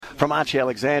From Archie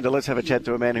Alexander, let's have a chat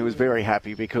to a man who is very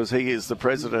happy because he is the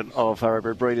president of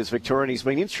Thoroughbred Breeders Victoria, and he's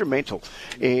been instrumental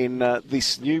in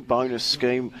this new bonus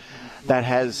scheme that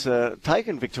has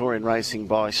taken Victorian racing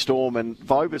by storm. And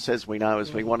Vobis, as we know,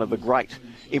 has been one of the great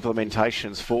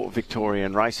implementations for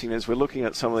Victorian racing. As we're looking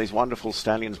at some of these wonderful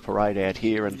stallions parade out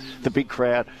here and the big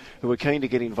crowd who are keen to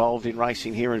get involved in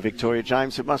racing here in Victoria,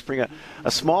 James, it must bring a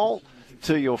smile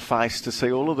to your face to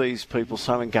see all of these people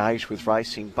so engaged with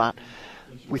racing, but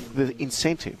with the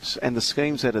incentives and the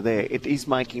schemes that are there, it is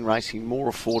making racing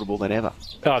more affordable than ever.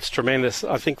 Oh, it's tremendous.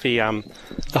 I think the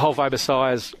whole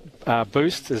Vobis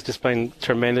boost has just been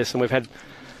tremendous, and we've had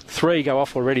 3 go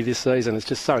off already this season. It's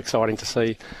just so exciting to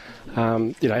see,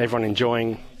 everyone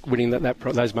enjoying winning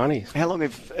those monies. How long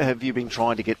have you been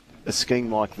trying to get a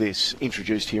scheme like this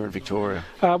introduced here in Victoria?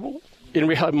 In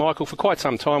reality, Michael, for quite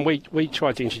some time, we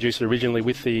tried to introduce it originally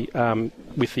with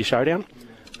the showdown.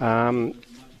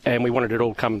 And we wanted it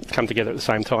all come together at the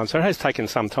same time. So it has taken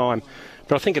some time,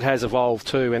 but I think it has evolved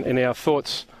too. And our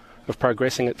thoughts of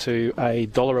progressing it to a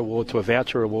dollar award, to a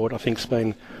voucher award, I think has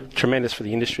been tremendous for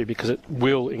the industry because it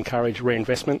will encourage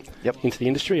reinvestment into the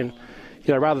industry. And,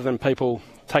 rather than people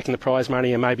taking the prize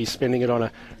money and maybe spending it on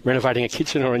renovating a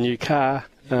kitchen or a new car,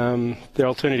 the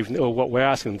alternative, or what we're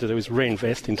asking them to do, is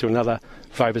reinvest into another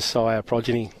Vobis sire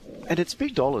progeny. And it's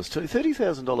big dollars too,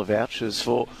 $30,000 vouchers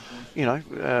for,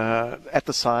 at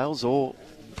the sales or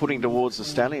putting towards the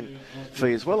stallion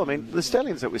fee as well. I mean, the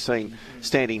stallions that we're seeing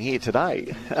standing here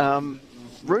today,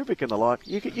 Rubik and the like,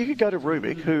 you could go to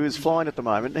Rubik, who is flying at the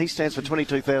moment. He stands for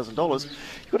 $22,000.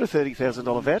 You've got a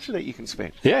 $30,000 voucher that you can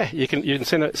spend. Yeah, you can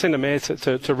send a mare to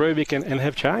Rubik and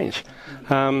have change.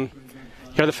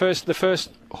 The first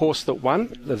horse that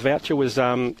won the voucher was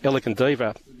Elegant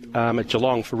Diva at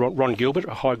Geelong for Ron Gilbert, a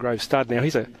Highgrove stud. Now,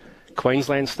 he's a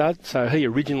Queensland stud, so he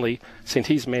originally sent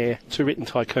his mare to Written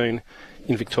Tycoon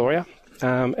in Victoria,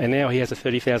 and now he has a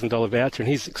 $30,000 voucher, and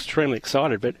he's extremely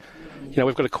excited. But,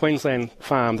 we've got a Queensland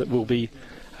farm that will be,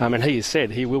 and he has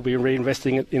said he will be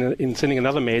reinvesting it in sending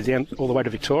another mare down all the way to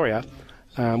Victoria,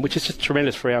 which is just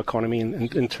tremendous for our economy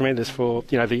and tremendous for,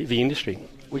 the industry.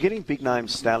 We're getting big name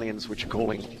stallions which are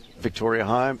calling Victoria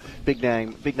home. Big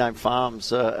name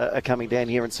farms are coming down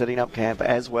here and setting up camp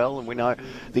as well. And we know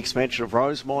the expansion of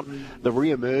Rosemont, the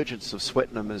re-emergence of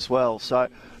Swettenham as well. So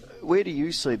where do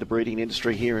you see the breeding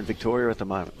industry here in Victoria at the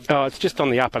moment? Oh, it's just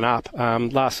on the up and up.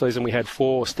 Last season we had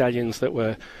 4 stallions that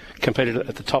were competed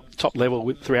at the top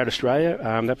level throughout Australia,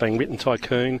 that being Written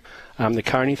Tycoon, the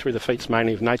Coney through the feats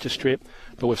mainly of Nature Strip,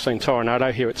 but we've seen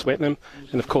Toronado here at Swettenham,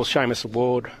 and of course Seamus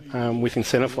Award with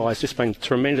Incentify. It's just been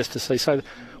tremendous to see. So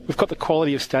we've got the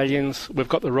quality of stallions, we've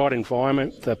got the right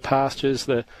environment, the pastures,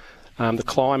 the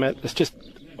climate. It's just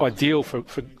ideal for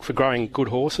growing good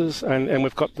horses, and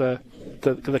we've got the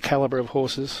calibre of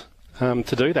horses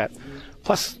to do that.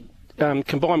 Plus,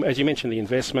 combined, as you mentioned, the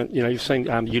investment, you've seen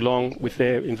Yulong with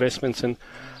their investments, and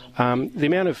the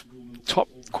amount of top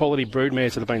quality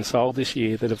broodmares that have been sold this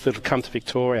year that have come to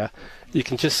Victoria, you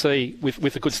can just see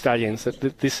with the good stallions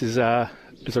that this is a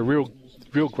real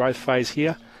growth phase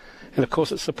here. And of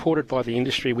course it's supported by the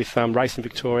industry with Racing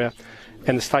Victoria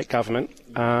and the state government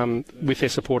with their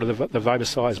support of the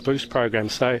Vobis Boost program.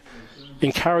 So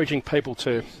encouraging people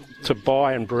to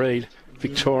buy and breed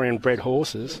Victorian bred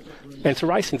horses and to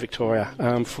race in Victoria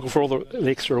for all the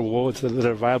extra awards that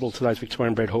are available to those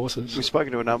Victorian bred horses. We've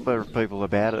spoken to a number of people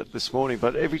about it this morning,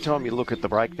 but every time you look at the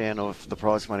breakdown of the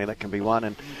prize money that can be won,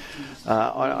 and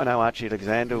I know Archie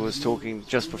Alexander was talking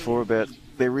just before about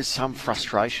there is some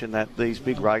frustration that these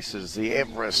big races, the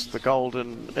Everest, the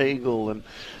Golden Eagle and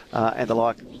the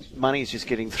like, money is just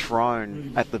getting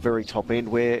thrown at the very top end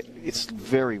where it's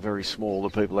very, very small, the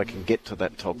people that can get to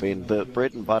that top end. The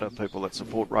bread and butter people that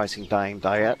support racing day in,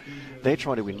 day out, they're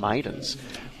trying to win maidens.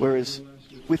 Whereas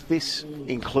with this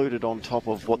included on top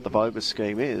of what the Vobis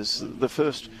scheme is, the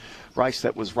first race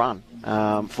that was run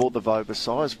for the Vobis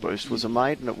size boost was a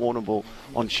maiden at Warrnambool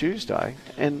on Tuesday,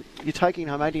 and you're taking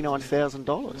home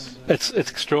 $89,000. It's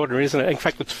extraordinary, isn't it? In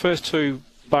fact, the first 2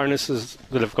 bonuses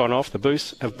that have gone off the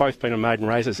boost have both been on maiden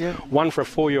races. Yeah. One for a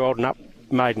 4-year-old and up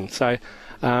maiden. So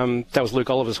that was Luke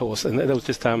Oliver's horse, and that was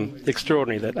just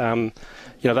extraordinary that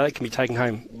they can be taking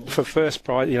home for first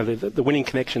prize. The winning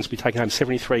connections be taking home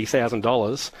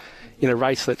 $73,000 in a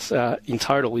race that's in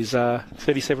total is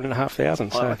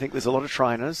 $37,500. So I think there's a lot of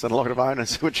trainers and a lot of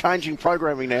owners who are changing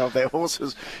programming now of their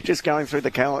horses, just going through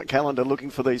the calendar looking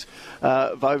for these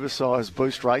Vobis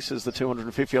boost races, the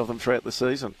 250 of them throughout the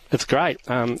season. It's great.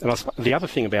 And the other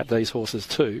thing about these horses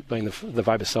too, being the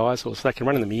Vobis horse, they can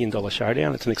run in the $1 Million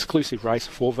Showdown. It's an exclusive race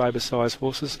for Vobis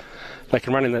horses. They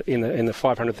can run in the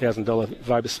 $500,000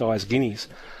 Vobis Guineas.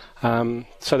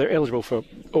 So they're eligible for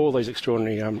all these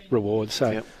extraordinary rewards.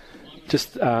 So Yep.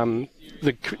 just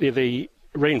the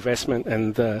reinvestment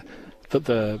and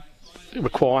the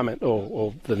requirement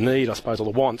or the need, I suppose, or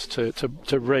the wants to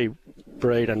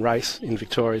rebreed and race in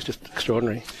Victoria is just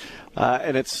extraordinary.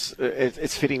 And it's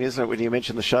fitting, isn't it, when you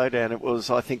mentioned the showdown? It was,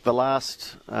 I think, the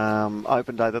last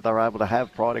open day that they were able to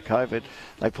have prior to COVID.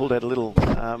 They pulled out a little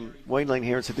weanling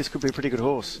here and said, this could be a pretty good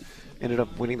horse. Ended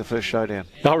up winning the first showdown.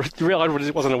 I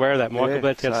wasn't aware of that, Michael. Yeah,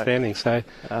 That's outstanding. So,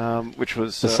 which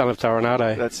was the son of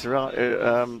Toronado. That's right.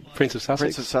 Prince of Sussex.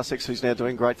 Prince of Sussex, who's now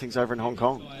doing great things over in Hong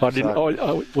Kong.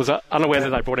 I was unaware that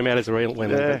they brought him out as a real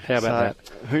winner. Yeah, How about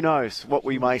that? Who knows what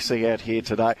we may see out here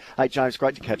today. Hey, James,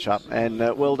 great to catch up. And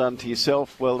well done to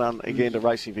yourself. Well done again to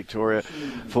Racing Victoria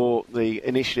for the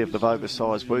initiative of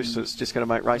oversized boosters. It's just going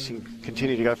to make racing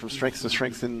continue to go from strength to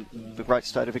strength in the great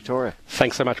state of Victoria.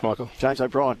 Thanks so much, Michael. James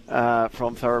O'Brien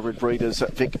from Thoroughbred Breeders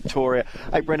Victoria.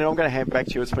 Hey, Brendan, I'm going to hand back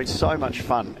to you. It's been so much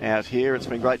fun out here. It's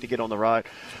been great to get on the road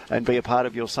and be a part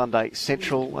of your Sunday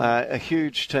Central. A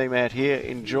huge team out here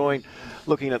enjoying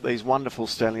looking at these wonderful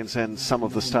stallions and some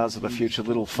of the stars of the future,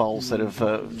 little foals that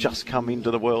have just come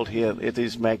into the world here. It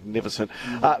is magnificent.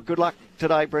 Good luck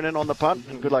today, Brendan, on the punt,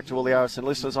 and good luck to all the RSN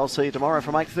listeners. I'll see you tomorrow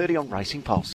from 8:30 on Racing Pulse.